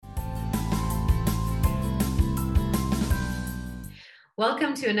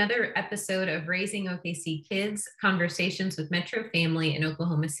Welcome to another episode of Raising OKC Kids, Conversations with Metro Family in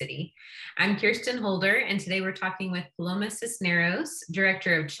Oklahoma City. I'm Kirsten Holder, and today we're talking with Paloma Cisneros,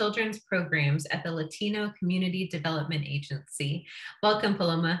 Director of Children's Programs at the Latino Community Development Agency. Welcome,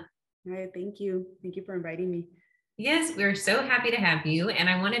 Paloma. Hi, thank you. Thank you for inviting me. Yes, we're so happy to have you. And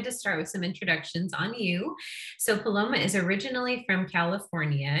I wanted to start with some introductions on you. So Paloma is originally from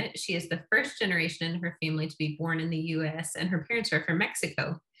California. She is the first generation in her family to be born in the US, and her parents are from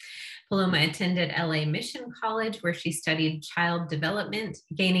Mexico. Paloma attended LA Mission College, where she studied child development,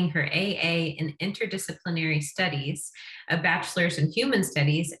 gaining her AA in interdisciplinary studies, a bachelor's in human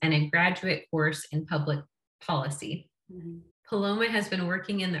studies, and a graduate course in public policy. Mm-hmm. Paloma has been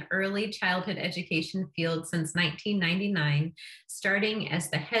working in the early childhood education field since 1999, starting as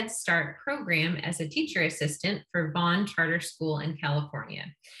the Head Start program as a teacher assistant for Vaughn Charter School in California.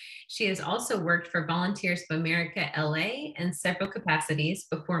 She has also worked for Volunteers of America LA in several capacities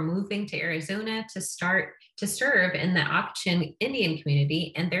before moving to Arizona to serve in the Ak-Chin Indian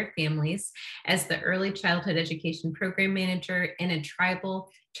community and their families as the Early Childhood Education Program Manager in a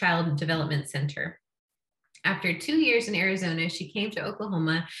tribal child development center. After 2 years in Arizona, she came to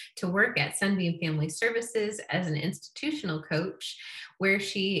Oklahoma to work at Sunbeam Family Services as an institutional coach, where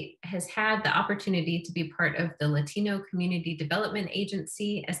she has had the opportunity to be part of the Latino Community Development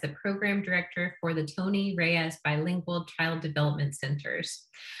Agency as the program director for the Tony Reyes Bilingual Child Development Centers.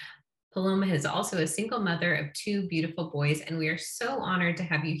 Paloma is also a single mother of 2 beautiful boys, and we are so honored to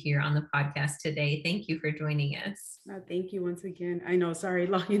have you here on the podcast today. Thank you for joining us. Thank you once again. I know, sorry,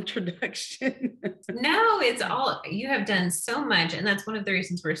 long introduction. No, it's all, you have done so much, and that's one of the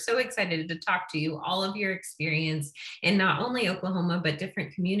reasons we're so excited to talk to you, all of your experience in not only Oklahoma, but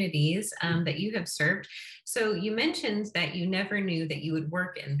different communities that you have served. So you mentioned that you never knew that you would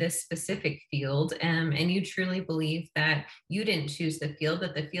work in this specific field, and you truly believe that you didn't choose the field,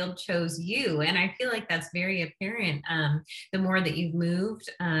 that the field chose you. And I feel like that's very apparent the more that you've moved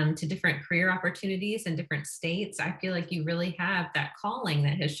to different career opportunities in different states. I feel like you really have that calling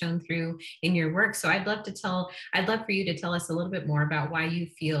that has shown through in your work. So I'd love for you to tell us a little bit more about why you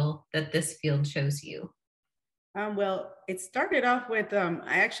feel that this field chose you. Well, it started off with,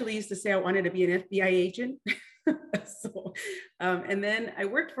 I actually used to say I wanted to be an FBI agent. And then I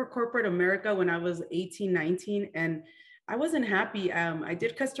worked for corporate America when I was 18, 19, and I wasn't happy. I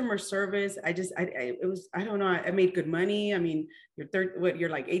did customer service. I don't know. I made good money. I mean, you're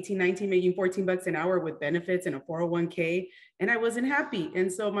like 18, 19, making $14 an hour with benefits and a 401k. And I wasn't happy. And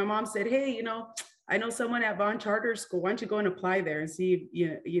so my mom said, hey, I know someone at Vaughn Charter School. Why don't you go and apply there and see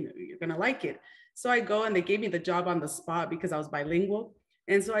if you're going to like it. So I go, and they gave me the job on the spot because I was bilingual.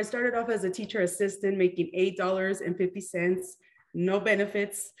 And so I started off as a teacher assistant, making $8.50, no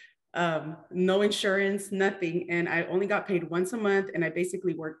benefits, no insurance, nothing. And I only got paid once a month, and I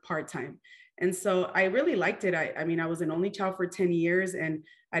basically worked part-time. And so I really liked it. I mean, I was an only child for 10 years, and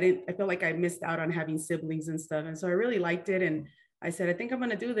I felt like I missed out on having siblings and stuff. And so I really liked it. And I said, I think I'm going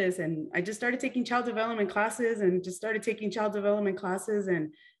to do this. And I just started taking child development classes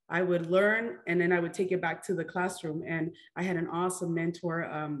and I would learn, and then I would take it back to the classroom. And I had an awesome mentor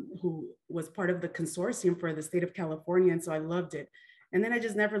who was part of the consortium for the state of California. And so I loved it. And then I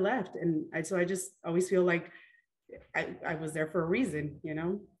just never left. And so I just always feel like I was there for a reason,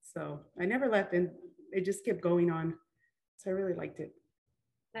 So I never left, and it just kept going on. So I really liked it.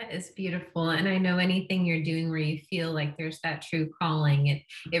 That is beautiful. And I know anything you're doing where you feel like there's that true calling,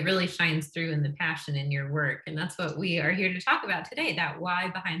 it really shines through in the passion in your work. And that's what we are here to talk about today, that why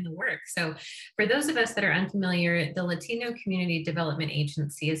behind the work. So for those of us that are unfamiliar, the Latino Community Development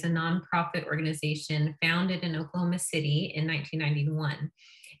Agency is a nonprofit organization founded in Oklahoma City in 1991.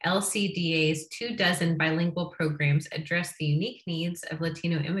 LCDA's 24 bilingual programs address the unique needs of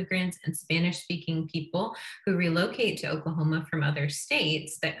Latino immigrants and Spanish-speaking people who relocate to Oklahoma from other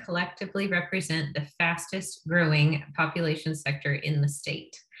states that collectively represent the fastest growing population sector in the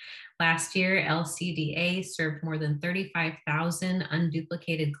state. Last year, LCDA served more than 35,000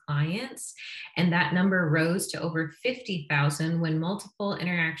 unduplicated clients, and that number rose to over 50,000 when multiple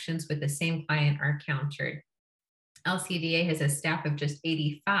interactions with the same client are counted. LCDA has a staff of just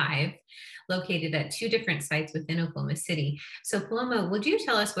 85 located at 2 different sites within Oklahoma City. So Paloma, would you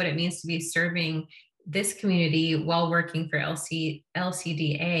tell us what it means to be serving this community while working for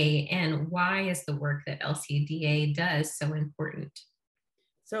LCDA, and why is the work that LCDA does so important?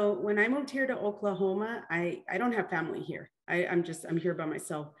 So when I moved here to Oklahoma, I don't have family here. I'm here by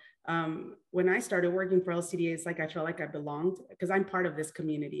myself. When I started working for LCDA, it's like I felt like I belonged because I'm part of this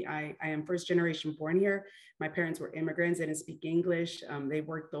community. I am first generation born here. My parents were immigrants. They didn't speak English. They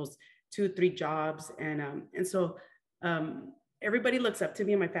worked those 2-3 jobs. And so everybody looks up to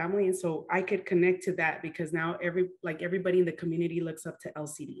me and my family. And so I could connect to that because now everybody in the community looks up to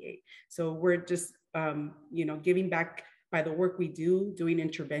LCDA. So we're just, giving back by the work we do, doing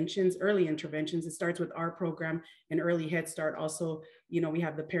interventions, early interventions. It starts with our program and early Head Start. Also, we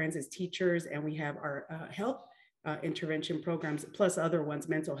have the parents as teachers, and we have our health intervention programs, plus other ones,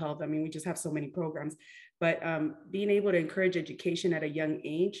 mental health. I mean, we just have so many programs. But being able to encourage education at a young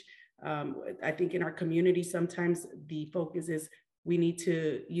age, I think in our community, sometimes the focus is you need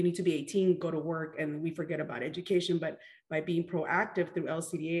to be 18, go to work, and we forget about education. But by being proactive through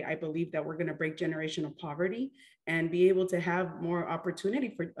LCDA, I believe that we're going to break generational poverty and be able to have more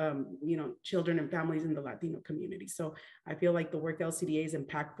opportunity for children and families in the Latino community. So I feel like the work LCDA is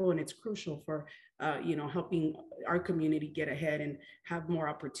impactful, and it's crucial for helping our community get ahead and have more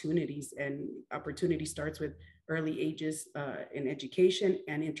opportunities. And opportunity starts with early ages in education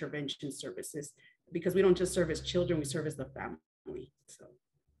and intervention services, because we don't just service children, we service the family. So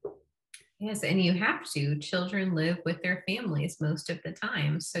Yes, and you have to. Children live with their families most of the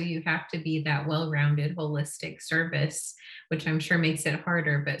time. So you have to be that well-rounded, holistic service, which I'm sure makes it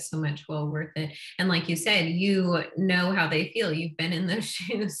harder, but so much well worth it. And like you said, you know how they feel. You've been in those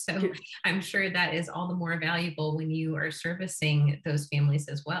shoes. So I'm sure that is all the more valuable when you are servicing those families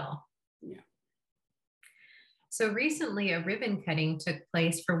as well. Yeah. So recently, a ribbon cutting took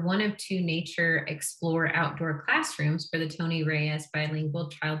place for one of two Nature Explore outdoor classrooms for the Tony Reyes Bilingual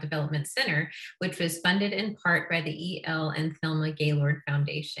Child Development Center, which was funded in part by the E.L. and Thelma Gaylord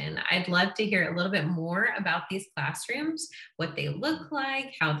Foundation. I'd love to hear a little bit more about these classrooms, what they look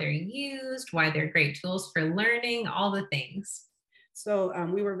like, how they're used, why they're great tools for learning, all the things. So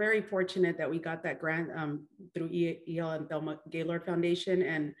we were very fortunate that we got that grant through E.L. and Thelma Gaylord Foundation,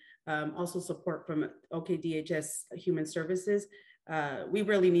 and also support from OKDHS Human Services. We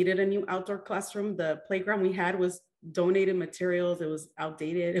really needed a new outdoor classroom. The playground we had was donated materials. It was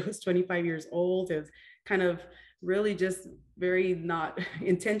outdated. It was 25 years old. It was kind of really just very not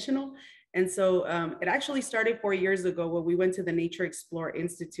intentional. And so it actually started 4 years ago when we went to the Nature Explore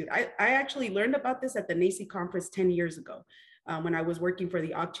Institute. I actually learned about this at the NACI conference 10 years ago. When I was working for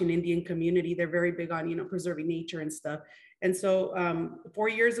the Auction Indian community. They're very big on, preserving nature and stuff. And so 4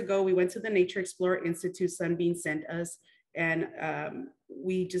 years ago, we went to the Nature Explorer Institute. Sunbeam sent us, and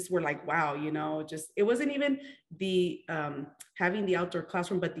we just were like, wow, it wasn't even the having the outdoor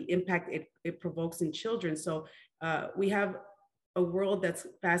classroom, but the impact it provokes in children. So we have a world that's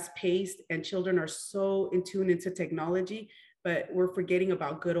fast paced, and children are so in tune into technology, but we're forgetting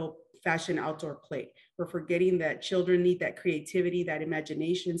about good old fashioned outdoor play. We're forgetting that children need that creativity, that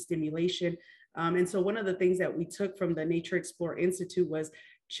imagination, stimulation. And so one of the things that we took from the Nature Explore Institute was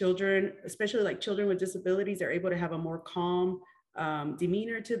children, especially like children with disabilities, are able to have a more calm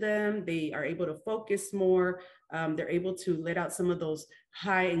demeanor to them. They are able to focus more. They're able to let out some of those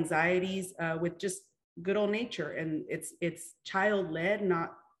high anxieties with just good old nature. And it's child-led,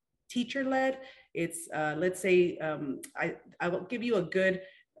 not teacher-led. It's let's say I will give you a good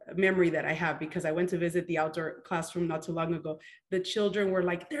memory that I have, because I went to visit the outdoor classroom not too long ago. The children were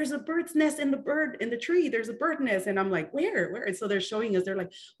like, there's a bird's nest in the tree. There's a bird nest. And I'm like, where? And so they're showing us, they're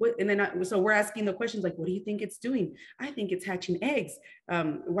like, what? And then so we're asking the questions like, what do you think it's doing? I think it's hatching eggs.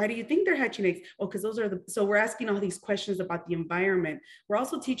 Why do you think they're hatching eggs? Oh, because those are so we're asking all these questions about the environment. We're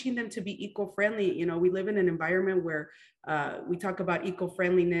also teaching them to be eco-friendly. We live in an environment where we talk about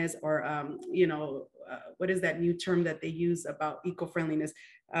eco-friendliness, or what is that new term that they use about eco-friendliness?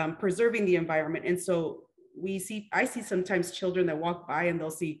 Preserving the environment. And so I see sometimes children that walk by and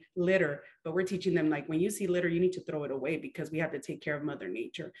they'll see litter, but we're teaching them, like, when you see litter, you need to throw it away, because we have to take care of Mother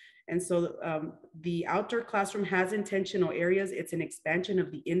Nature. And so the outdoor classroom has intentional areas. It's an expansion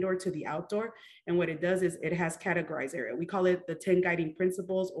of the indoor to the outdoor. And what it does is it has categorized area. We call it the 10 guiding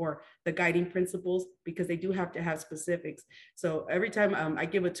principles, or the guiding principles, because they do have to have specifics. So every time I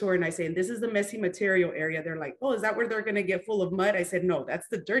give a tour and I say, and this is the messy material area, they're like, oh, is that where they're going to get full of mud? I said, no, that's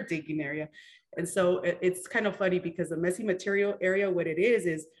the dirt digging area. And so it's kind of funny, because the messy material area, what it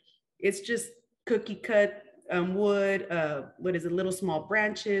is it's just cookie cut wood, what is it, little small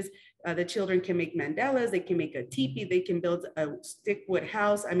branches. The children can make mandalas, they can make a teepee, they can build a stick wood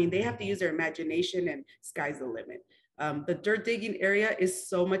house. I mean, they have to use their imagination, and sky's the limit. The dirt digging area is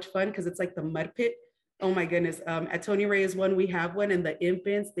so much fun, because it's like the mud pit. Oh my goodness. At Tony Reyes one, we have one, and the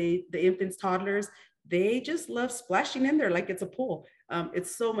infants, toddlers, they just love splashing in there like it's a pool.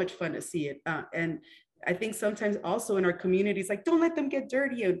 It's so much fun to see it. And I think sometimes also in our communities, like, don't let them get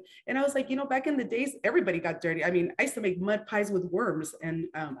dirty. And I was like, back in the days, everybody got dirty. I mean, I used to make mud pies with worms. And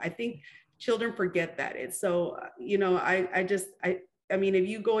I think children forget that. And so, I mean, if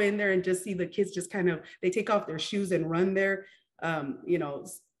you go in there and just see the kids just kind of, they take off their shoes and run there. You know,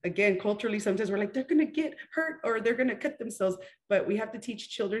 again, culturally, sometimes we're like, they're going to get hurt or they're going to cut themselves. But we have to teach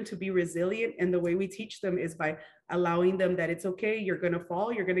children to be resilient. And the way we teach them is by allowing them that it's okay. You're going to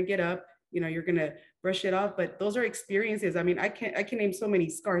fall, you're going to get up, you know, you're going to brush it off. But those are experiences. I mean, I can name so many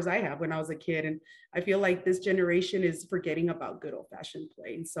scars I have when I was a kid. And I feel like this generation is forgetting about good old fashioned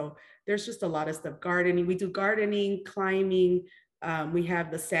play. And so there's just a lot of stuff. Gardening, we do gardening, climbing. We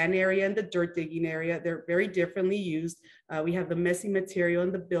have the sand area and the dirt digging area. They're very differently used. We have the messy material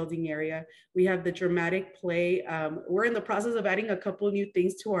in the building area. We have the dramatic play. We're in the process of adding a couple of new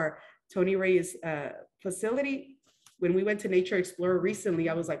things to our Tony Reyes facility. When we went to Nature Explorer recently,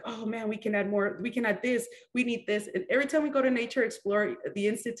 I was like, oh man, we can add more, we can add this, we need this. And every time we go to Nature Explorer, the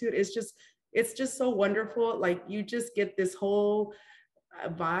Institute is just, it's just so wonderful. Like you just get this whole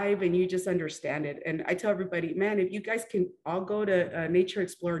vibe and you just understand it. And I tell everybody, man, if you guys can all go to Nature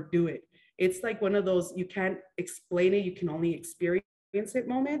Explorer, do it. It's like one of those, you can't explain it, you can only experience it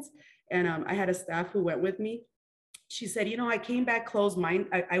moments. And I had a staff who went with me. She said, you know, I came back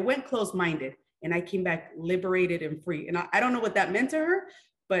closed-minded. I went closed-minded and I came back liberated and free. And I don't know what that meant to her,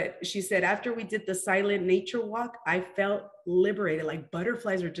 but she said, after we did the silent nature walk, I felt liberated, like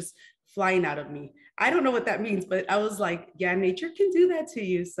butterflies were just flying out of me. I don't know what that means, but I was like, yeah, nature can do that to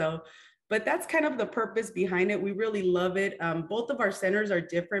you. So, but that's kind of the purpose behind it. We really love it. Both of our centers are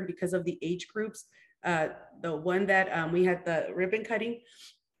different because of the age groups. The one that we had the ribbon cutting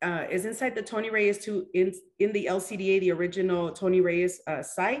is inside the Tony Reyes in the LCDA, the original Tony Reyes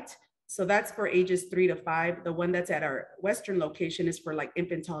site. So that's for ages 3 to 5. The one that's at our Western location is for like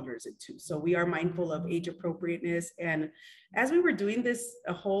infant toddlers and 2. So we are mindful of age appropriateness. And as we were doing this,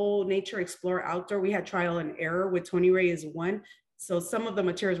 a whole Nature Explorer outdoor, we had trial and error with Tony Reyes 1. So some of the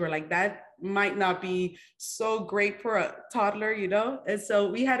materials were like, that might not be so great for a toddler, you know? And so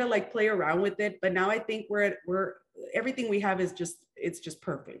we had to like play around with it. But now I think we're everything we have is just, it's just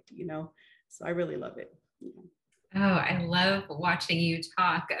perfect, you know? So I really love it. Yeah. Oh, I love watching you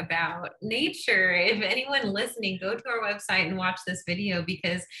talk about nature. If anyone listening, go to our website and watch this video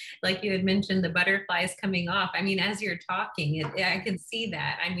because like you had mentioned, the butterflies coming off. I mean, as you're talking, I can see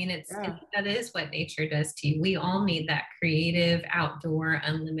that. I mean, that is what nature does to you. We all need that creative, outdoor,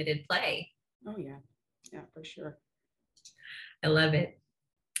 unlimited play. Oh yeah. Yeah, for sure. I love it.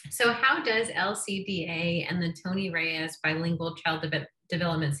 So how does LCDA and the Tony Reyes Bilingual Child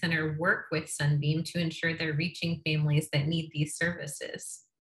Development Center work with Sunbeam to ensure they're reaching families that need these services?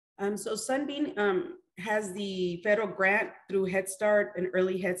 So Sunbeam has the federal grant through Head Start and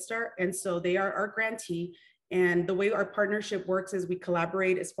Early Head Start. And so they are our grantee. And the way our partnership works is we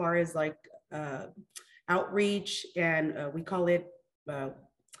collaborate as far as like outreach, and we call it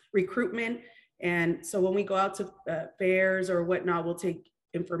recruitment. And so when we go out to fairs or whatnot, we'll take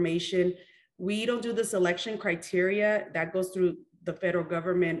information. We don't do the selection criteria. That goes through the federal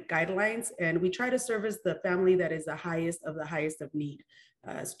government guidelines, and we try to service the family that is the highest of need.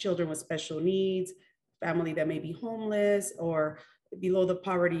 Children with special needs, family that may be homeless or below the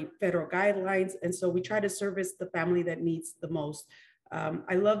poverty federal guidelines. And so we try to service the family that needs the most.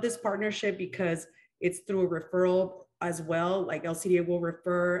 I love this partnership because it's through a referral as well. Like LCDA will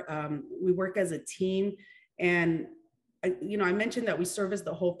refer, we work as a team. And I mentioned that we service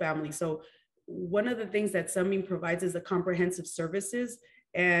the whole family. So one of the things that Sunbeam provides is the comprehensive services,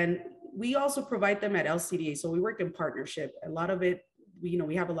 and we also provide them at LCDA. So we work in partnership. A lot of it,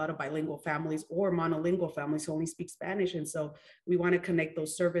 we have a lot of bilingual families or monolingual families who only speak Spanish, and so we want to connect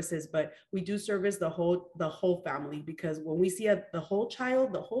those services. But we do service the whole family, because when we see the whole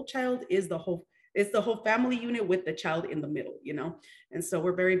child is the whole. It's the whole family unit with the child in the middle, And so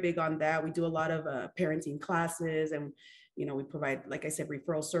we're very big on that. We do a lot of parenting classes, and we provide, like I said,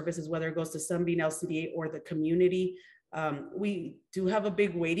 referral services, whether it goes to Sunbeam, LCDA, or the community. We do have a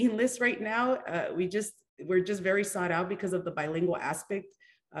big waiting list right now. We're just very sought out because of the bilingual aspect.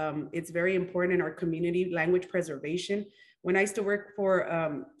 It's very important in our community, language preservation. When I used to work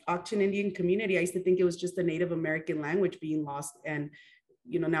for Auction Indian community, I used to think it was just the Native American language being lost. And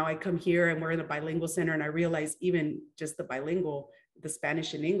now I come here and we're in a bilingual center, and I realize even just the bilingual, the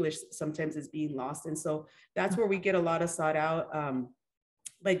Spanish and English sometimes is being lost. And so that's where we get a lot of sought out.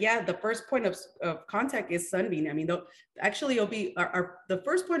 But yeah, the first point of contact is Sunbeam. I mean, actually it'll be the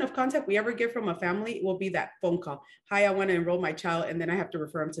first point of contact we ever get from a family will be that phone call. Hi, I want to enroll my child. And then I have to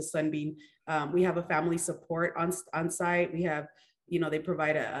refer them to Sunbeam. We have a family support on site. We have, they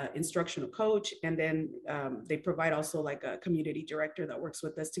provide a instructional coach, and then they provide also like a community director that works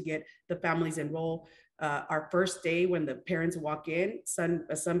with us to get the families enrolled. Our first day when the parents walk in,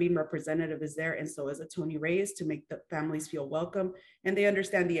 a Sunbeam representative is there, and so is a Tony Reyes, to make the families feel welcome, and they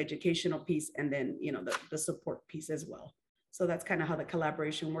understand the educational piece, and then the support piece as well. So that's kind of how the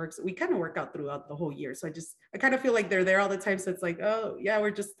collaboration works. We kind of work out throughout the whole year. So I kind of feel like they're there all the time. So it's like, oh yeah,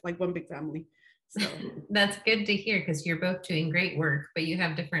 we're just like one big family. So That's good to hear because you're both doing great work, but you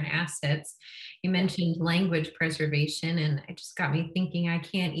have different assets. You mentioned language preservation, and it just got me thinking I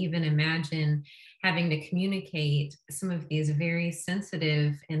can't even imagine having to communicate some of these very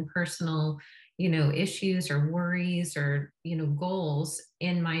sensitive and personal, issues or worries or, goals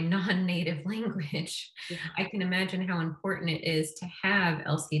in my non-native language. yeah. I can imagine how important it is to have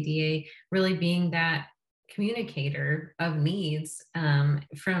LCDA really being that communicator of needs, from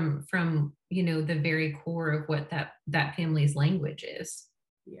the very core of what that family's language is.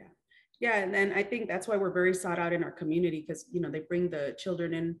 Yeah. Yeah. And then I think that's why we're very sought out in our community, because, they bring the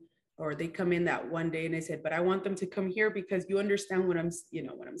children in, or they come in that one day and they said, but I want them to come here because you understand what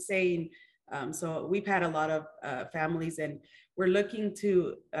I'm saying. So we've had a lot of families, and we're looking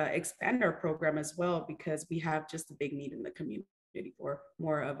to expand our program as well, because we have just a big need in the community for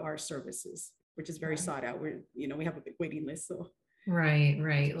more of our services, which is very sought out. We have a big waiting list. So Right,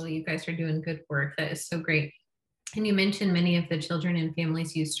 right. Well, you guys are doing good work. That is so great. And you mentioned many of the children and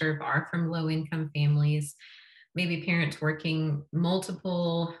families you serve are from low income families, maybe parents working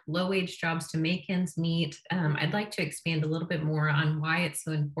multiple low wage jobs to make ends meet. I'd like to expand a little bit more on why it's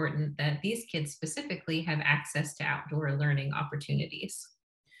so important that these kids specifically have access to outdoor learning opportunities.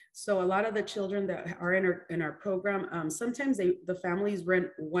 So a lot of the children that are in our program, sometimes the families rent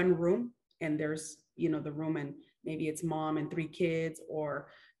one room, and there's the room, and maybe it's mom and three kids, or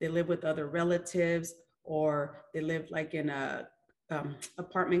they live with other relatives, or they live like in a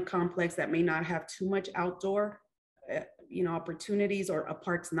apartment complex that may not have too much outdoor opportunities, or a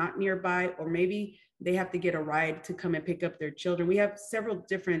park's not nearby, or maybe they have to get a ride to come and pick up their children. We have several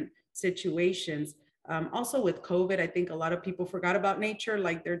different situations. Also with COVID, I think a lot of people forgot about nature.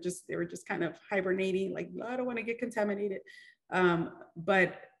 Like they were just kind of hibernating, like, I don't want to get contaminated.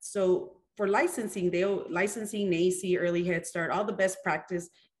 But so for licensing, NACE, early Head Start, all the best practice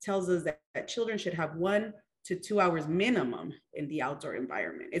tells us that children should have 1 to 2 hours minimum in the outdoor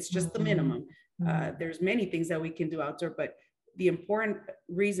environment. It's just the minimum. There's many things that we can do outdoor, but the important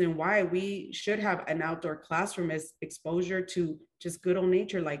reason why we should have an outdoor classroom is exposure to just good old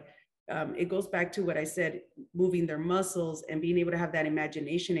nature. Like, it goes back to what I said, moving their muscles and being able to have that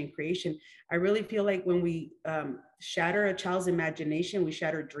imagination and creation. I really feel like when we shatter a child's imagination, we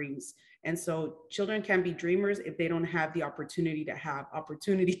shatter dreams. And so children can be dreamers if they don't have the opportunity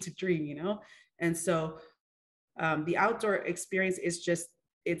to dream. And so the outdoor experience is just,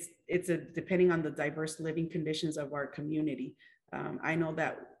 it's depending on the diverse living conditions of our community. I know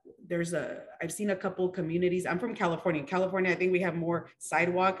that I've seen a couple communities. I'm from California. In California, I think we have more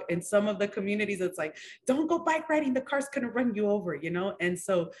sidewalk. In some of the communities, it's like, don't go bike riding, the car's gonna run you over, And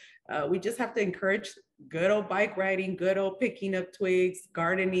so we just have to encourage good old bike riding, good old picking up twigs,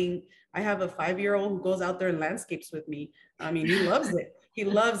 gardening. I have a 5-year-old who goes out there and landscapes with me. I mean, he loves it. He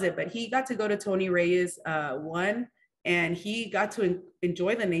loves it, but he got to go to Tony Reyes one, and he got to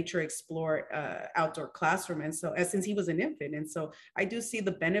enjoy the Nature Explore outdoor classroom. And so, since he was an infant, and so I do see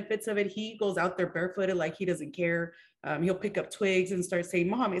the benefits of it. He goes out there barefooted like he doesn't care. He'll pick up twigs and start saying,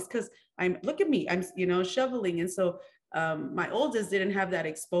 "Mom, it's because look at me, I'm shoveling." And so my oldest didn't have that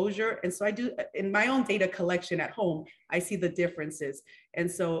exposure. And so I do, in my own data collection at home, I see the differences. And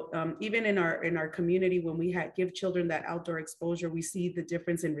so even in our community, when we give children that outdoor exposure, we see the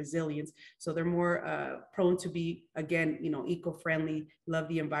difference in resilience. So they're more prone to be, again, eco-friendly, love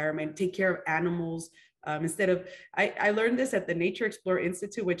the environment, take care of animals. Instead of, I learned this at the Nature Explorer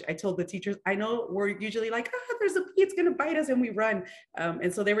Institute, which I told the teachers, I know we're usually like, there's a bee, it's gonna bite us, and we run.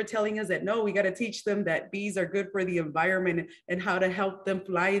 And so they were telling us that, no, we gotta teach them that bees are good for the environment and how to help them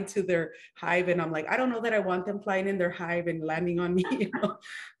fly into their hive. And I'm like, I don't know that I want them flying in their hive and landing on me,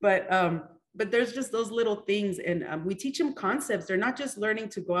 but there's just those little things. And we teach them concepts. They're not just learning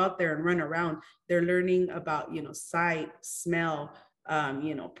to go out there and run around. They're learning about, sight, smell,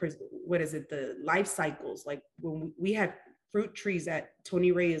 what is it, the life cycles. Like when we had fruit trees at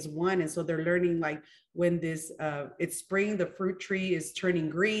Tony Reyes one, and so they're learning, like, when this it's spring, the fruit tree is turning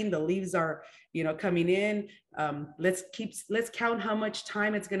green, the leaves are coming in. Let's count how much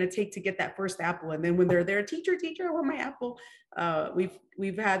time it's going to take to get that first apple. And then when they're there, teacher, I want my apple.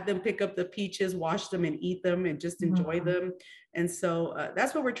 We've had them pick up the peaches, wash them, and eat them, and just enjoy them. And so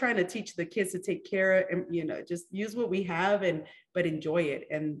that's what we're trying to teach the kids, to take care of, and just use what we have, but enjoy it.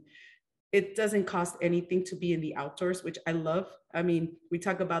 And it doesn't cost anything to be in the outdoors, which I love. I mean, we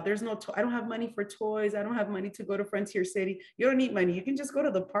talk about, I don't have money for toys. I don't have money to go to Frontier City. You don't need money. You can just go to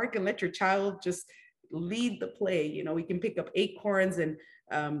the park and let your child just lead the play. You know, we can pick up acorns and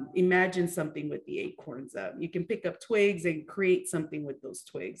imagine something with the acorns. You can pick up twigs and create something with those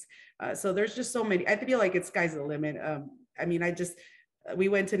twigs. So there's just so many. I feel like it's sky's the limit. I mean, we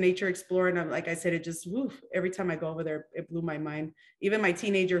went to Nature Explorer, and like I said, it just, woof, every time I go over there, it blew my mind. Even my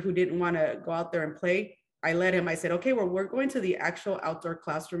teenager who didn't want to go out there and play, I let him. I said, okay, well, we're going to the actual outdoor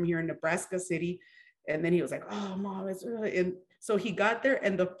classroom here in Nebraska City. And then he was like, oh, Mom, it's really, and so he got there,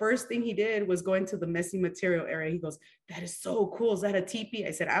 and the first thing he did was go into the messy material area. He goes, that is so cool. Is that a teepee?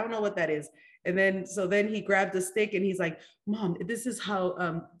 I said, I don't know what that is. And then, so then he grabbed a stick and he's like, Mom, this is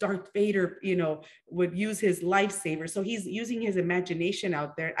how Darth Vader, you know, would use his lightsaber. So he's using his imagination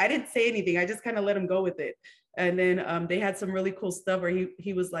out there. I didn't say anything. I just kind of let him go with it. And then they had some really cool stuff where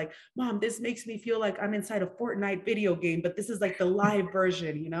he was like, Mom, this makes me feel like I'm inside a Fortnite video game, but this is like the live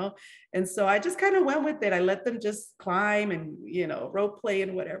version, you know? And so I just kind of went with it. I let them just climb and, you know, role play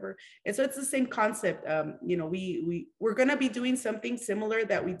and whatever. And so it's the same concept. You know, we're going to be doing something similar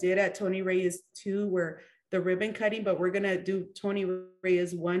that we did at Tony Reyes 2, where the ribbon cutting, but we're going to do Tony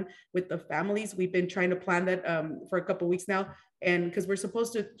Reyes 1 with the families. We've been trying to plan that for a couple of weeks now. And because we're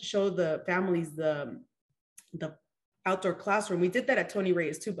supposed to show the families the outdoor classroom. We did that at Tony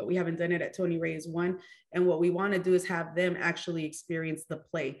Reyes 2, but we haven't done it at Tony Reyes 1. And what we want to do is have them actually experience the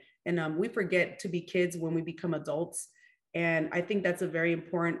play. And we forget to be kids when we become adults. And I think that's a very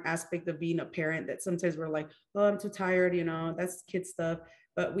important aspect of being a parent, that sometimes we're like, oh, I'm too tired, you know, that's kid stuff.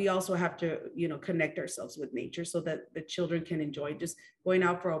 But we also have to, you know, connect ourselves with nature so that the children can enjoy just going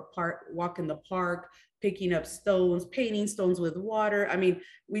out for a walk in the park, picking up stones, painting stones with water. I mean,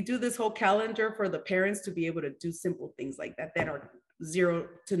 we do this whole calendar for the parents to be able to do simple things like that that are zero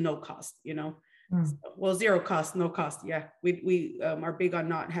to no cost, you know. So, well, zero cost, no cost. Yeah, we are big on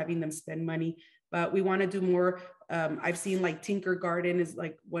not having them spend money, but we want to do more. I've seen like Tinker Garden is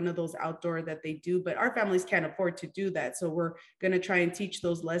like one of those outdoor that they do, but our families can't afford to do that. So we're going to try and teach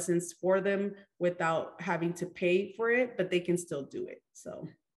those lessons for them without having to pay for it, but they can still do it. So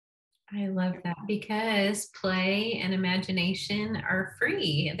I love that, because play and imagination are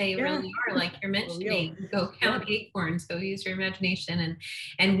free. They really are, like you're mentioning. Go count acorns, go use your imagination.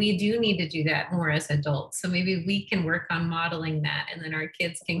 And we do need to do that more as adults. So maybe we can work on modeling that, and then our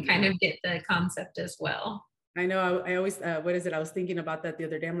kids can kind of get the concept as well. I know. I always, what is it? I was thinking about that the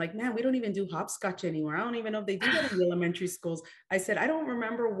other day. I'm like, man, we don't even do hopscotch anymore. I don't even know if they do that in the elementary schools. I said, I don't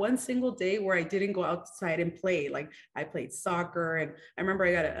remember one single day where I didn't go outside and play. Like I played soccer, and I remember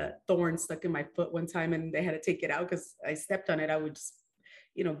I got a thorn stuck in my foot one time and they had to take it out because I stepped on it. I would just,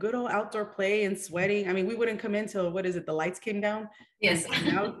 you know, good old outdoor play and sweating. I mean, we wouldn't come in till, what is it? The lights came down. Yes.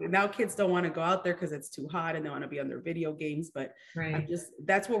 Now kids don't want to go out there because it's too hot and they want to be on their video games. But right.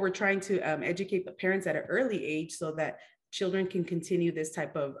 That's what we're trying to educate the parents at an early age so that children can continue this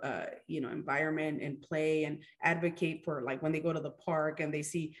type of, you know, environment and play, and advocate for, like, when they go to the park and they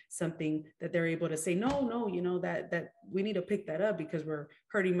see something that they're able to say, no, you know, that we need to pick that up because we're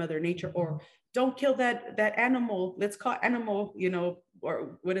hurting Mother Nature, or don't kill that animal. Let's call animal, you know,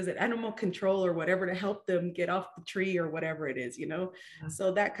 or what is it, animal control or whatever, to help them get off the tree or whatever it is, you know.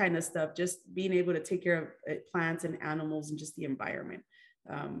 So that kind of stuff, just being able to take care of plants and animals and just the environment.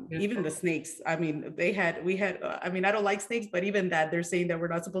 Even the snakes, I mean, we had I mean, I don't like snakes, but even that, they're saying that we're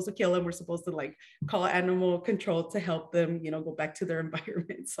not supposed to kill them, we're supposed to like call animal control to help them, you know, go back to their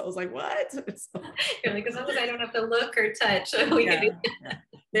environment. So I was like, what? So, you're like, as long as I don't have to look or touch, we can do that.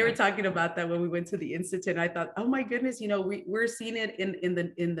 They were talking about that when we went to the institute, and I thought, oh my goodness, you know, we're seeing it in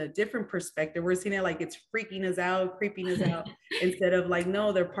the different perspective. We're seeing it like it's freaking us out, creeping us out, instead of like,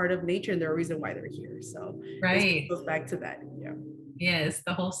 no, they're part of nature and they're a reason why they're here. So right, it goes back to that. Yeah. Yes,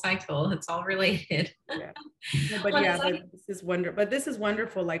 the whole cycle, it's all related. Yeah. But well, yeah, but this is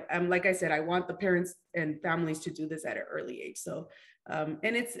wonderful. Like I said, I want the parents and families to do this at an early age. So and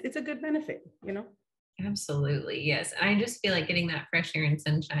it's a good benefit, you know. Absolutely, yes. And I just feel like getting that fresh air and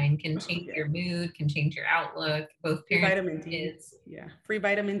sunshine can change your mood, can change your outlook, both free parents vitamin D. Kids. Yeah, free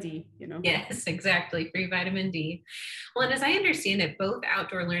vitamin D, you know. Yes, exactly, free vitamin D. Well, and as I understand it, both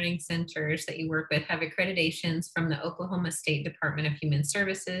outdoor learning centers that you work with have accreditations from the Oklahoma State Department of Human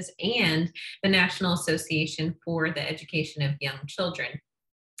Services and the National Association for the Education of Young Children.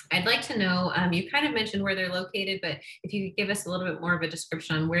 I'd like to know, you kind of mentioned where they're located, but if you could give us a little bit more of a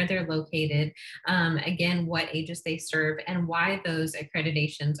description on where they're located, again, what ages they serve, and why those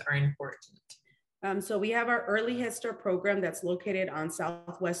accreditations are important. So we have our Early Head Start program that's located on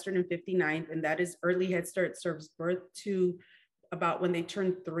Southwestern and 59th, and that is Early Head Start. Serves birth to about when they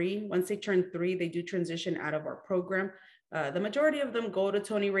turn 3. Once they turn 3, they do transition out of our program. The majority of them go to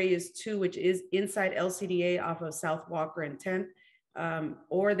Tony Reyes 2, which is inside LCDA off of South Walker and 10th.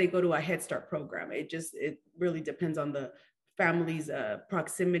 or they go to a Head Start program. It really depends on the family's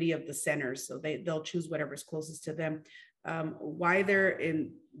proximity of the centers. So they'll choose whatever's closest to them. Why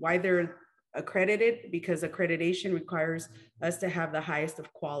they're accredited, because accreditation requires us to have the highest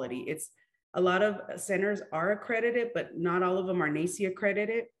of quality. A lot of centers are accredited, but not all of them are NACCE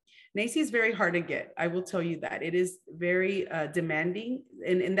accredited. NACCE is very hard to get. I will tell you that. It is very demanding,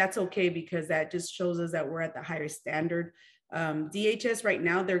 and that's okay, because that just shows us that we're at the higher standard. DHS right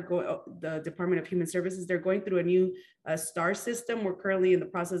now, the Department of Human Services, they're going through a new star system. We're currently in the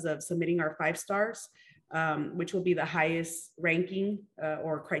process of submitting our 5 stars, which will be the highest ranking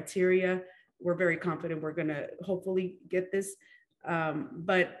or criteria. We're very confident we're gonna hopefully get this.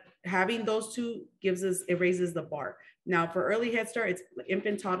 But having those two it raises the bar. Now for early Head Start, it's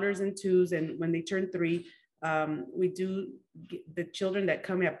infant, toddlers, and 2s. And when they turn 3, we do the children that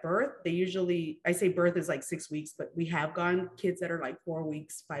come at birth. They usually, I say birth is like 6 weeks, but we have gone kids that are like 4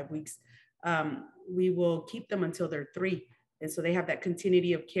 weeks, 5 weeks. We will keep them until they're 3. And so they have that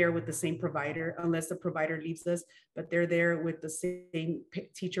continuity of care with the same provider, unless the provider leaves us, but they're there with the same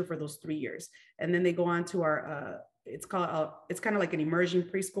teacher for those 3 years. And then they go on to our, it's kind of like an immersion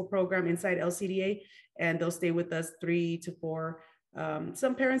preschool program inside LCDA, and they'll stay with us 3 to 4.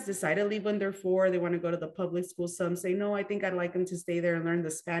 Some parents decide to leave when they're 4. They want to go to the public school. Some say, no, I think I'd like them to stay there and learn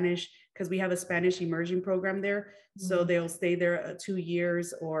the Spanish, because we have a Spanish immersion program there. Mm-hmm. So they'll stay there 2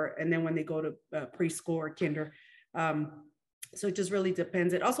 years, and then when they go to preschool or kinder. So it just really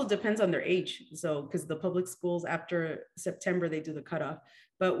depends. It also depends on their age. So, because the public schools after September, they do the cutoff.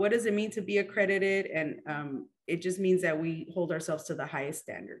 But what does it mean to be accredited? And it just means that we hold ourselves to the highest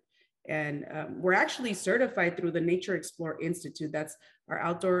standard. And we're actually certified through the Nature Explore Institute. That's our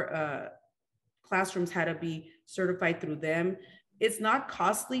outdoor classrooms had to be certified through them. It's not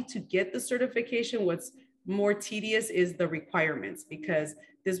costly to get the certification. What's more tedious is the requirements, because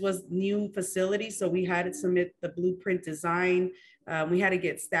this was new facility. So we had to submit the blueprint design. We had to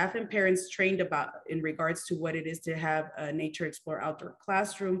get staff and parents trained in regards to what it is to have a Nature Explore outdoor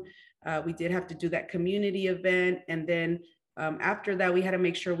classroom. We did have to do that community event. And then after that, we had to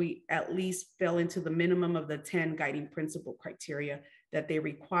make sure we at least fell into the minimum of the 10 guiding principle criteria that they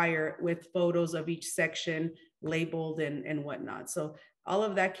require, with photos of each section labeled and whatnot. So all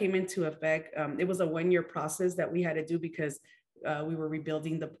of that came into effect. It was a 1-year process that we had to do, because we were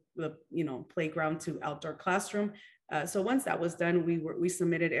rebuilding the playground to outdoor classroom. So once that was done, we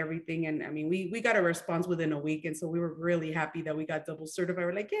submitted everything, and I mean we got a response within a week, and so we were really happy that we got double certified.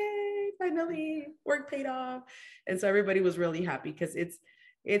 We're like, yay, finally, work paid off. And so everybody was really happy, because it's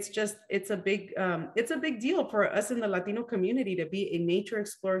a big deal for us in the Latino community to be a Nature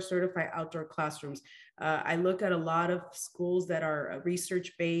Explorer certified outdoor classrooms. I look at a lot of schools that are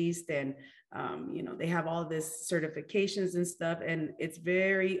research based, and they have all this certifications and stuff, and it's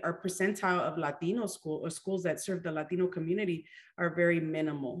our percentile of Latino schools that serve the Latino community are very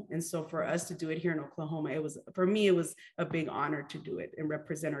minimal. And so for us to do it here in Oklahoma, it was a big honor to do it and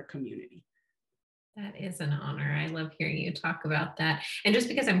represent our community. That is an honor. I love hearing you talk about that. And just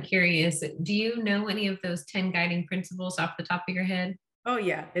because I'm curious, do you know any of those 10 guiding principles off the top of your head? Oh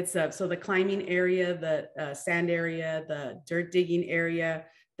yeah, it's so the climbing area, the sand area, the dirt digging area,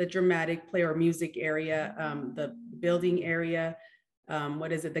 the dramatic play or music area, the building area,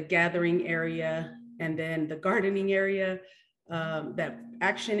 the gathering area, and then the gardening area, that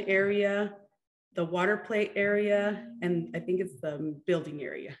action area, the water play area, and I think it's the building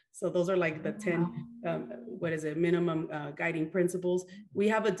area. So those are like the 10, minimum guiding principles. We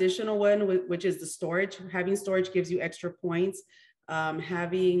have additional one, which is the storage. Having storage gives you extra points.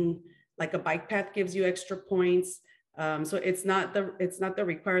 Having like a bike path gives you extra points. So it's not the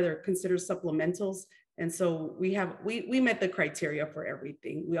required, they're considered supplementals. And so we met the criteria for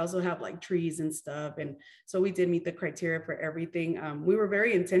everything. We also have like trees and stuff. And so we did meet the criteria for everything. We were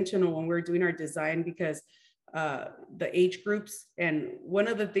very intentional when we were doing our design, because the age groups, and one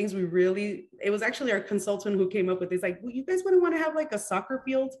of the things it was actually our consultant who came up with this, like, well, you guys wouldn't want to have like a soccer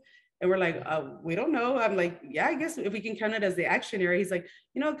field? And we're like, we don't know. I'm like, yeah, I guess if we can count it as the action area. He's like,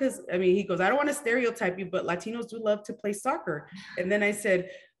 because he goes, I don't want to stereotype you, but Latinos do love to play soccer. And then I said,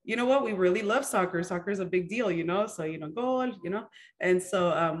 you know what? We really love soccer. Soccer is a big deal, so, goal, And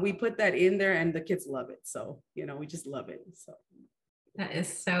so we put that in there, and the kids love it. So, we just love it. So. That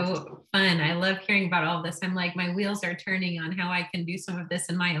is so fun. I love hearing about all this. I'm like, my wheels are turning on how I can do some of this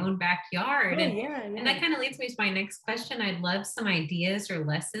in my own backyard. Oh yeah, And that yeah. kind of leads me to my next question. I'd love some ideas or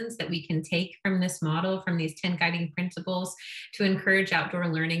lessons that we can take from this model, from these 10 guiding principles to encourage outdoor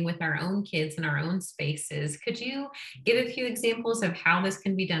learning with our own kids in our own spaces. Could you give a few examples of how this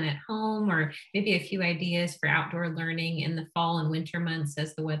can be done at home, or maybe a few ideas for outdoor learning in the fall and winter months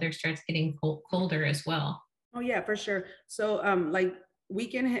as the weather starts getting colder as well? Oh yeah, for sure. So like we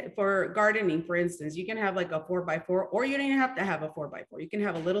can for gardening, for instance, you can have like a 4x4, or you don't even have to have a 4x4. You can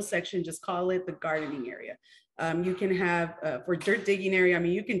have a little section, just call it the gardening area. You can have for dirt digging area. I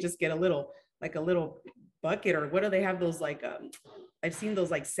mean, you can just get a little, like a little bucket, or what do they have, those like I've seen those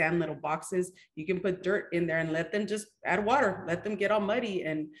like sand little boxes. You can put dirt in there and let them just add water, let them get all muddy.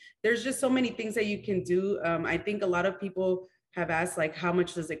 And there's just so many things that you can do. I think a lot of people have asked like, how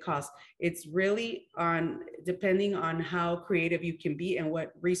much does it cost? It's really on depending on how creative you can be and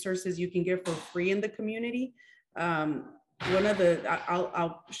what resources you can get for free in the community. One of the,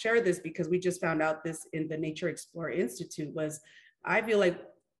 I'll share this because we just found out this in the Nature Explorer Institute, was I feel like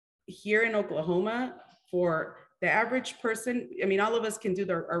here in Oklahoma, for the average person, I mean, all of us can do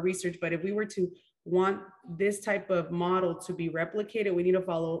our research, but if we were to want this type of model to be replicated, we need to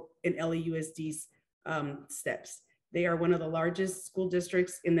follow in LAUSD's steps. They are one of the largest school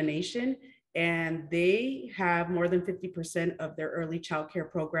districts in the nation, and they have more than 50% of their early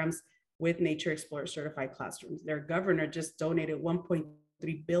childcare programs with Nature Explorer certified classrooms. Their governor just donated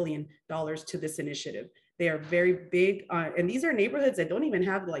 $1.3 billion to this initiative. They are very big, and these are neighborhoods that don't even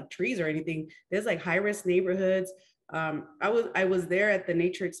have like trees or anything. There's like high-risk neighborhoods. I was there at the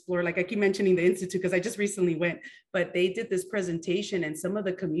Nature Explorer, like I keep mentioning the Institute because I just recently went, but they did this presentation, and some of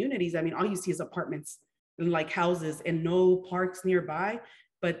the communities, I mean, all you see is apartments and like houses and no parks nearby,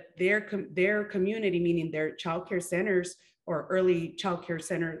 but their community, meaning their childcare centers or early childcare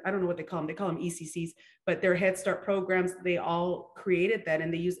center, I don't know what they call them ECCs, but their Head Start programs, they all created that,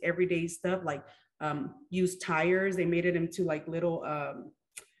 and they use everyday stuff like use tires. They made it into like little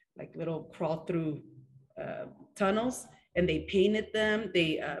crawl through tunnels, and they painted them.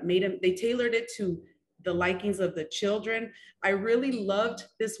 They made them. They tailored it to the likings of the children. I really loved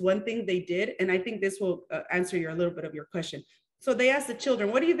this one thing they did, and I think this will answer a little bit of your question. So they asked the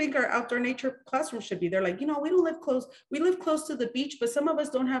children, what do you think our outdoor nature classroom should be? They're like, we don't live close. We live close to the beach, but some of us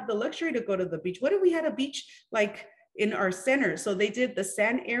don't have the luxury to go to the beach. What if we had a beach like in our center? So they did the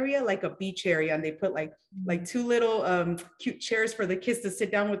sand area like a beach area, and they put like two little cute chairs for the kids to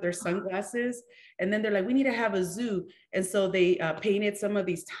sit down with their sunglasses. And then they're like, we need to have a zoo. And so they painted some of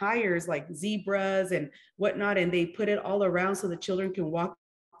these tires like zebras and whatnot, and they put it all around so the children can walk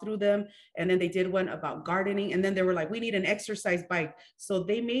through them. And then they did one about gardening. And then they were like, we need an exercise bike. So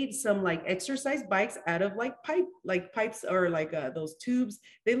they made some like exercise bikes out of like pipes or like those tubes.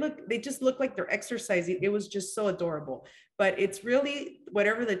 They just look like they're exercising. It was just so adorable. But it's really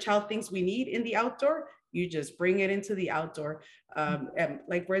whatever the child thinks we need in the outdoor, you just bring it into the outdoor. And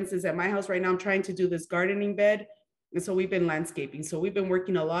like for instance, at my house right now, I'm trying to do this gardening bed. And so we've been landscaping. So we've been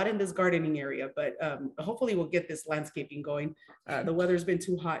working a lot in this gardening area, but hopefully we'll get this landscaping going. The weather's been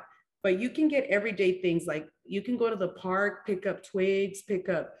too hot, but you can get everyday things. Like you can go to the park, pick up twigs, pick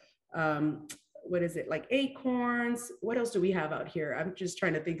up, what is it? Like acorns. What else do we have out here? I'm just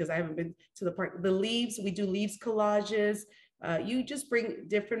trying to think because I haven't been to the park. The leaves, we do leaves collages. You just bring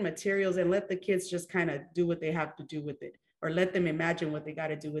different materials and let the kids just kind of do what they have to do with it, or let them imagine what they got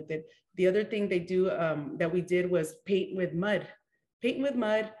to do with it. The other thing they do that we did was paint with mud.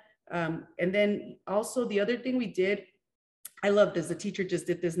 And then also the other thing we did, I love this. The teacher just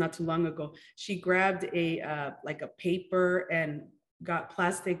did this not too long ago. She grabbed like a paper and got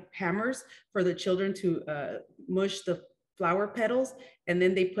plastic hammers for the children to mush the flower petals. And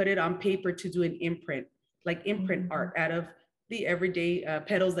then they put it on paper to do an imprint, like imprint art out of the everyday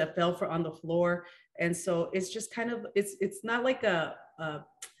petals that fell on the floor. And so it's just kind of, it's not like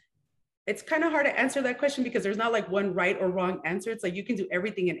it's kind of hard to answer that question because there's not like one right or wrong answer. It's like you can do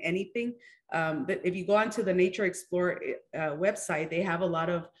everything and anything. But if you go onto the Nature Explorer website, they have a lot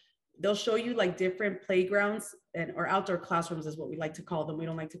of, they'll show you like different playgrounds or outdoor classrooms is what we like to call them. We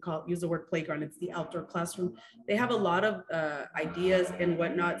don't like to use the word playground. It's the outdoor classroom. They have a lot of ideas and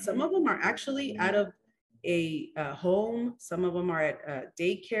whatnot. Some of them are actually out of a home. Some of them are at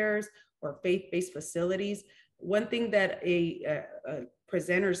daycares or faith-based facilities. One thing that a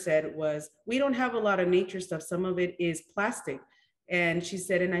presenter said was, we don't have a lot of nature stuff. Some of it is plastic. And she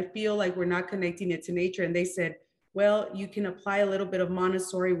said, and I feel like we're not connecting it to nature. And they said, well, you can apply a little bit of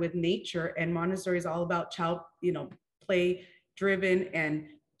Montessori with nature, and Montessori is all about child, play driven and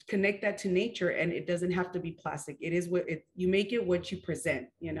connect that to nature, and it doesn't have to be plastic. It is what it, you make it what you present,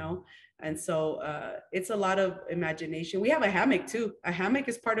 you know? And so it's a lot of imagination. We have a hammock too. A hammock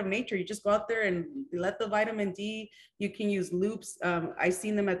is part of nature. You just go out there and let the vitamin D. You can use loops. I've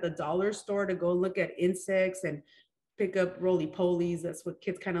seen them at the dollar store to go look at insects and pick up roly-polies. That's what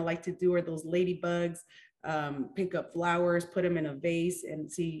kids kind of like to do, or those ladybugs. Pick up flowers, put them in a vase, and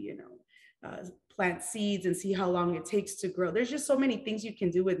see, you know, plant seeds and see how long it takes to grow. There's just so many things you can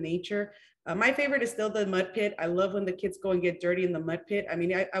do with nature. My favorite is still the mud pit. I love when the kids go and get dirty in the mud pit. I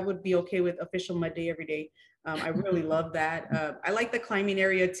mean, I would be okay with official mud day every day. I really love that. I like the climbing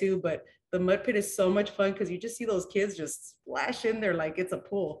area too, but the mud pit is so much fun because you just see those kids just splash in there like it's a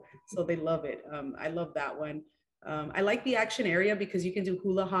pool. So they love it. I love that one. I like the action area because you can do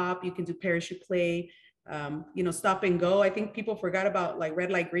hula hop, you can do parachute play, you know, stop and go. I think people forgot about like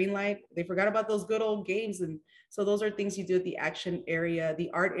red light, green light. They forgot about those good old games. And so those are things you do at the action area. The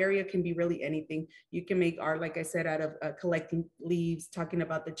art area can be really anything. You can make art, like I said, out of collecting leaves, talking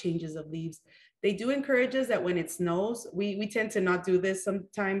about the changes of leaves. They do encourage us that when it snows, we tend to not do this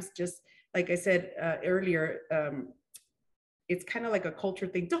sometimes, just like I said earlier, it's kind of like a culture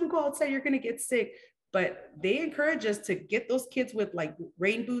thing. Don't go outside, you're gonna get sick. But they encourage us to get those kids with like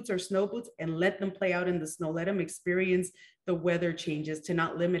rain boots or snow boots and let them play out in the snow, let them experience the weather changes, to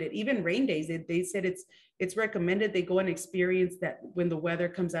not limit it. Even rain days, they said it's recommended they go and experience that when the weather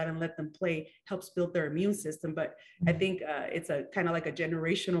comes out, and let them play, helps build their immune system. But I think it's a kind of like a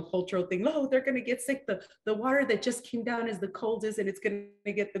generational cultural thing. Oh, they're going to get sick. The water that just came down is the coldest and it's going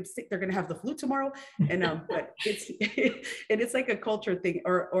to get them sick. They're going to have the flu tomorrow. And but it's and it's like a culture thing,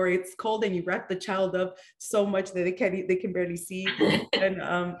 or it's cold and you wrap the child up so much that they can barely see.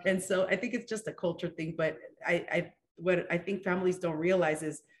 And so I think it's just a culture thing. But what I think families don't realize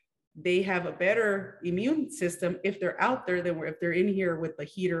is they have a better immune system if they're out there than if they're in here with the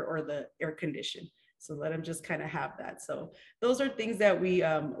heater or the air condition. So let them just kind of have that. So those are things that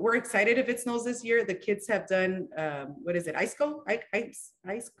we're excited if it snows this year. The kids have done, what is it? Ice cones.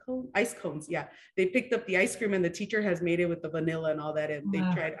 Yeah. They picked up the ice cream and the teacher has made it with the vanilla and all that. And they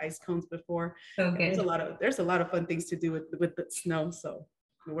tried ice cones before. So there's a lot of fun things to do with the snow. So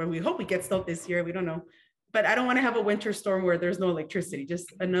we hope we get snow this year. We don't know. But I don't want to have a winter storm where there's no electricity,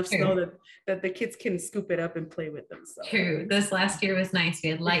 just enough snow that the kids can scoop it up and play with them. So. True. This last year was nice. We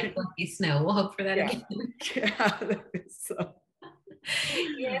had light, fluffy snow. We'll hope for that again. Yeah. So.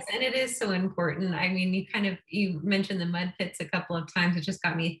 Yes, and it is so important. I mean, you mentioned the mud pits a couple of times. It just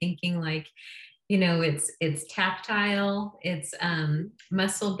got me thinking, like, you know, it's tactile, it's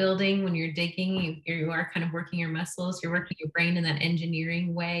muscle building. When you're digging, you are kind of working your muscles, you're working your brain in that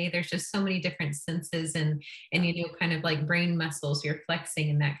engineering way. There's just so many different senses and you know, kind of like brain muscles, you're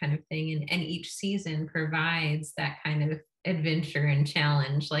flexing and that kind of thing. And each season provides that kind of adventure and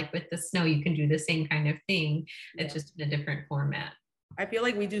challenge. Like with the snow, you can do the same kind of thing. It's just in a different format. I feel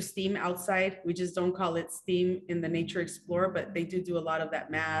like we do STEAM outside. We just don't call it STEAM in the Nature Explorer, but they do a lot of that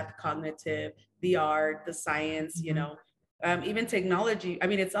math, cognitive, the art, the science, you know, even technology. I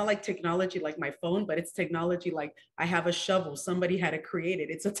mean, it's not like technology like my phone, but it's technology like I have a shovel. Somebody had to create it.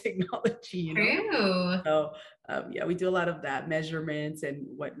 It's a technology, you know. True. So yeah, we do a lot of that, measurements and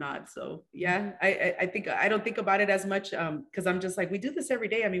whatnot. So yeah, I think I don't think about it as much because I'm just like, we do this every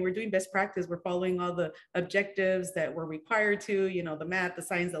day. I mean, we're doing best practice. We're following all the objectives that we're required to, you know, the math, the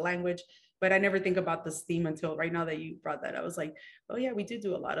science, the language. But I never think about the STEAM until right now that you brought that. I was like, oh yeah, we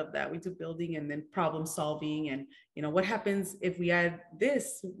do a lot of that. We do building and then problem solving. And, you know, what happens if we add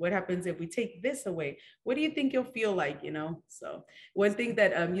this? What happens if we take this away? What do you think you'll feel like, you know? So one thing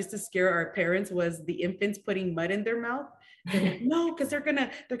that used to scare our parents was the infants putting mud in their mouth. They're like, no, because they're gonna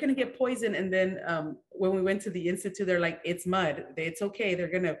get poisoned. And then when we went to the institute, they're like, it's mud. It's okay. They're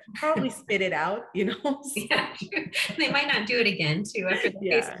gonna probably spit it out, you know. So, yeah, they might not do it again too after the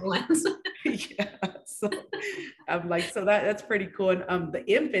taste ones. Yeah. So I'm like, so that's pretty cool. And the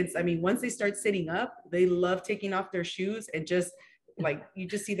infants, I mean, once they start sitting up, they love taking off their shoes and just like you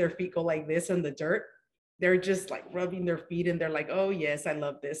just see their feet go like this in the dirt. They're just like rubbing their feet and they're like, oh yes, I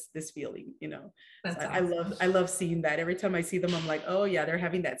love this feeling, you know. So awesome. I love seeing that. Every time I see them, I'm like, oh yeah, they're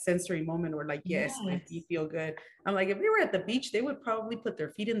having that sensory moment where like, yes, my feet feel good. I'm like, if they were at the beach, they would probably put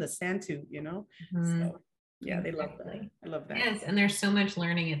their feet in the sand too, you know. So yeah, they love that. I love that. Yes, and there's so much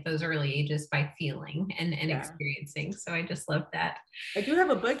learning at those early ages by feeling and experiencing. So I just love that. I do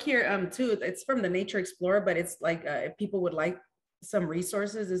have a book here too. It's from the Nature Explorer, but it's like if people would like some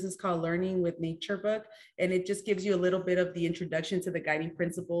resources, this is called Learning with Nature book, and it just gives you a little bit of the introduction to the guiding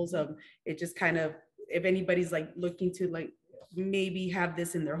principles. It just kind of, if anybody's like looking to like maybe have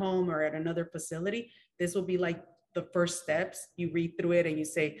this in their home or at another facility, this will be like the first steps. You read through it and you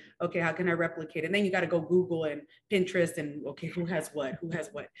say, okay, how can I replicate? And then you got to go Google and Pinterest and okay, who has what?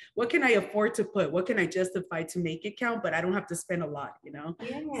 What can I afford to put? What can I justify to make it count? But I don't have to spend a lot, you know? So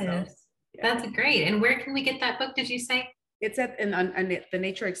Yes, yeah. that's great. And where can we get that book, did you say? It's at on the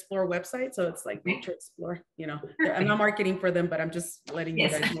Nature Explorer website. So it's like Nature Explorer, you know, I'm Perfect. not marketing for them, but I'm just letting you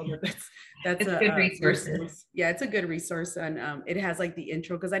Yes, guys know that that's it's a, good resources. resource. Yeah, it's a good resource. And it has like the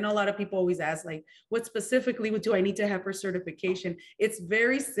intro, because I know a lot of people always ask like, what specifically do I need to have for certification? It's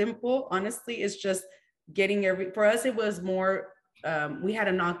very simple. Honestly, it's just getting for us, it was more, we had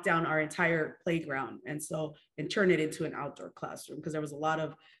to knock down our entire playground and turn it into an outdoor classroom, because there was a lot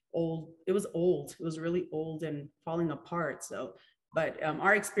of it was really old and falling apart. So but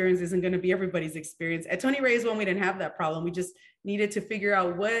our experience isn't going to be everybody's experience. At Tony Reyes one, we didn't have that problem. We just needed to figure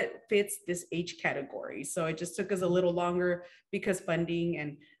out what fits this age category. So it just took us a little longer because funding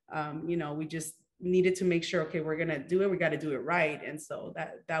and we just needed to make sure, okay, we're going to do it, we got to do it right. And so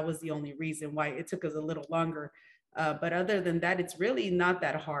that was the only reason why it took us a little longer. But other than that, it's really not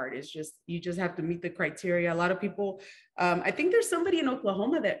that hard. It's just, you just have to meet the criteria. A lot of people, I think there's somebody in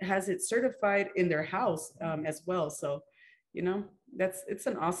Oklahoma that has it certified in their house as well. So, it's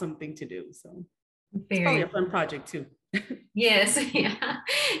an awesome thing to do. So it's probably a fun project too. Yes, yeah.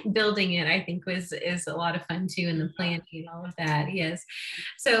 Building it, I think, is a lot of fun too, and the planning and all of that. Yes.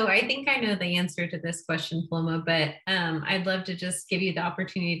 So I think I know the answer to this question, Paloma, but I'd love to just give you the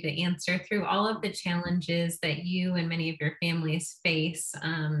opportunity to answer through all of the challenges that you and many of your families face,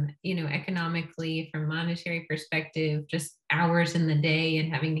 economically, from monetary perspective, just hours in the day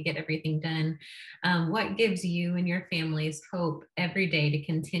and having to get everything done. What gives you and your families hope every day to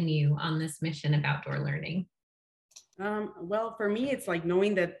continue on this mission of outdoor learning? Well, for me, it's like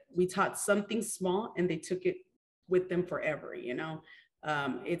knowing that we taught something small and they took it with them forever,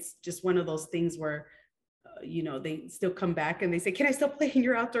 it's just one of those things where, they still come back and they say, can I still play in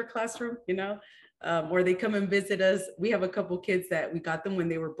your outdoor classroom? Or they come and visit us. We have a couple kids that we got them when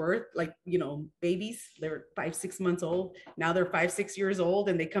they were birthed, like, babies. They were 5-6 months old. Now they're 5-6 years old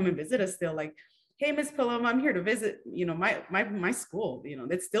and they come and visit us still, like, hey, Miss Paloma, I'm here to visit, my school,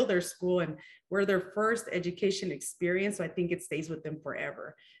 that's still their school and we're their first education experience. So I think it stays with them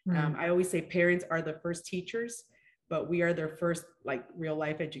forever. I always say parents are the first teachers, but we are their first like real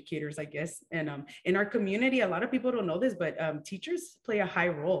life educators, I guess. And in our community, a lot of people don't know this, but teachers play a high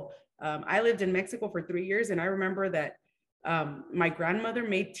role. I lived in Mexico for 3 years and I remember that my grandmother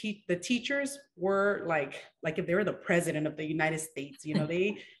made the teachers were like if they were the president of the United States,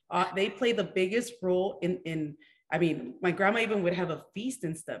 they play the biggest role in I mean, my grandma even would have a feast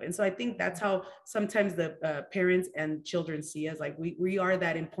and stuff. And so I think that's how sometimes the parents and children see us, like we are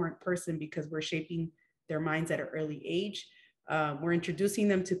that important person because we're shaping their minds at an early age. We're introducing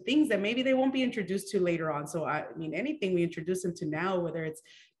them to things that maybe they won't be introduced to later on. So I mean, anything we introduce them to now, whether it's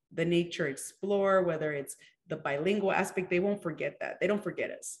the Nature Explorer, whether it's the bilingual aspect, they won't forget that. They don't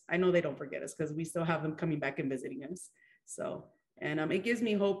forget us. I know they don't forget us because we still have them coming back and visiting us. So, and it gives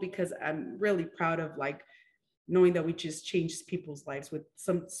me hope because I'm really proud of like knowing that we just changed people's lives with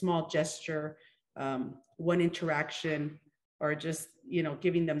some small gesture, one interaction, or just,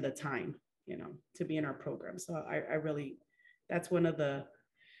 giving them the time, to be in our program. So I really, that's one of the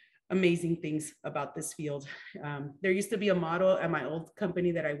amazing things about this field. There used to be a motto at my old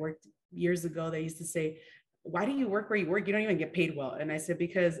company that I worked years ago. They used to say, why do you work where you work? You don't even get paid well. And I said,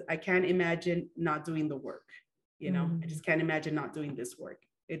 because I can't imagine not doing the work. I just can't imagine not doing this work.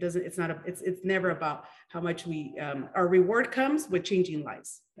 It's never about how much our reward comes with changing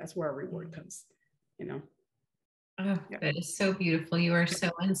lives. That's where our reward comes, Oh, yeah. that is so beautiful. You are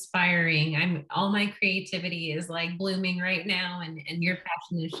so inspiring. All my creativity is like blooming right now, and your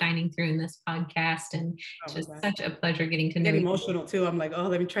passion is shining through in this podcast. And it's just such a pleasure getting to know you. You. Emotional too. I'm like, oh,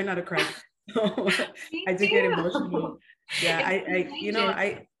 let me try not to cry. I do too. get emotional. Yeah,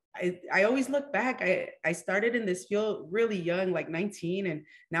 I always look back. I started in this field really young, like 19, and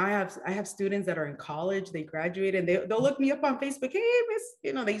now I have students that are in college. They graduate and they'll look me up on Facebook. Hey,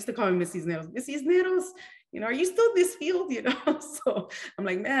 Miss, they used to call me Miss Cisneros. Miss Cisneros, are you still in this field? So I'm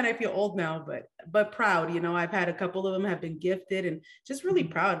like, man, I feel old now, but proud. I've had a couple of them have been gifted and just really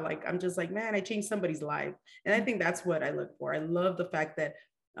proud. Like I'm just like, man, I changed somebody's life, and I think that's what I look for. I love the fact that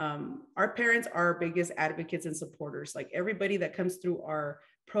our parents are our biggest advocates and supporters. Like everybody that comes through our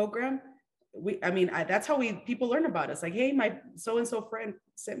program, that's how people learn about us. Like, hey, my so-and-so friend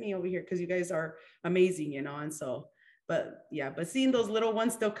sent me over here because you guys are amazing, and so, but seeing those little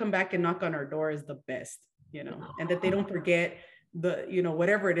ones still come back and knock on our door is the best, and that they don't forget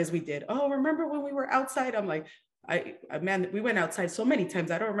whatever it is we did. Oh, remember when we were outside? I'm like, Man, we went outside so many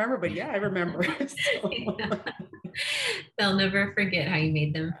times. I don't remember, but yeah, I remember. So. Yeah. They'll never forget how you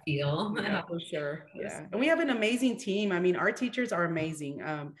made them feel. Yeah, for sure. Yeah. And we have an amazing team. I mean, our teachers are amazing.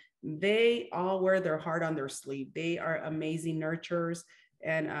 They all wear their heart on their sleeve. They are amazing nurturers.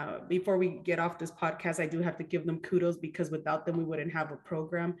 And before we get off this podcast, I do have to give them kudos because without them, we wouldn't have a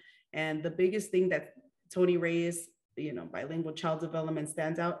program. And the biggest thing that Tony Reyes, bilingual child development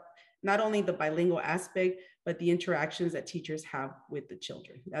stands out, not only the bilingual aspect, but the interactions that teachers have with the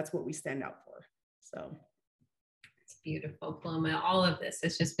children. That's what we stand out for. So. Beautiful, Paloma. All of this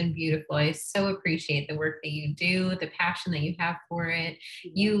has just been beautiful. I so appreciate the work that you do, the passion that you have for it,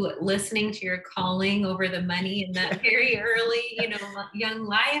 you listening to your calling over the money in that very early, young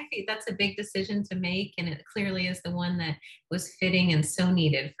life. That's a big decision to make. And it clearly is the one that was fitting and so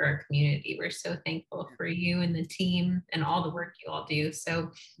needed for our community. We're so thankful for you and the team and all the work you all do. So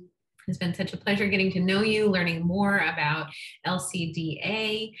it's been such a pleasure getting to know you, learning more about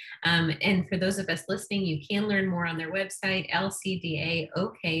LCDA. And for those of us listening, you can learn more on their website, lcdaok.com.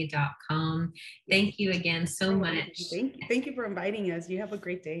 Thank you again so much. Thank you for inviting us. You have a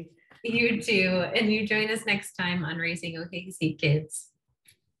great day. You too. And you join us next time on Raising OKC Kids.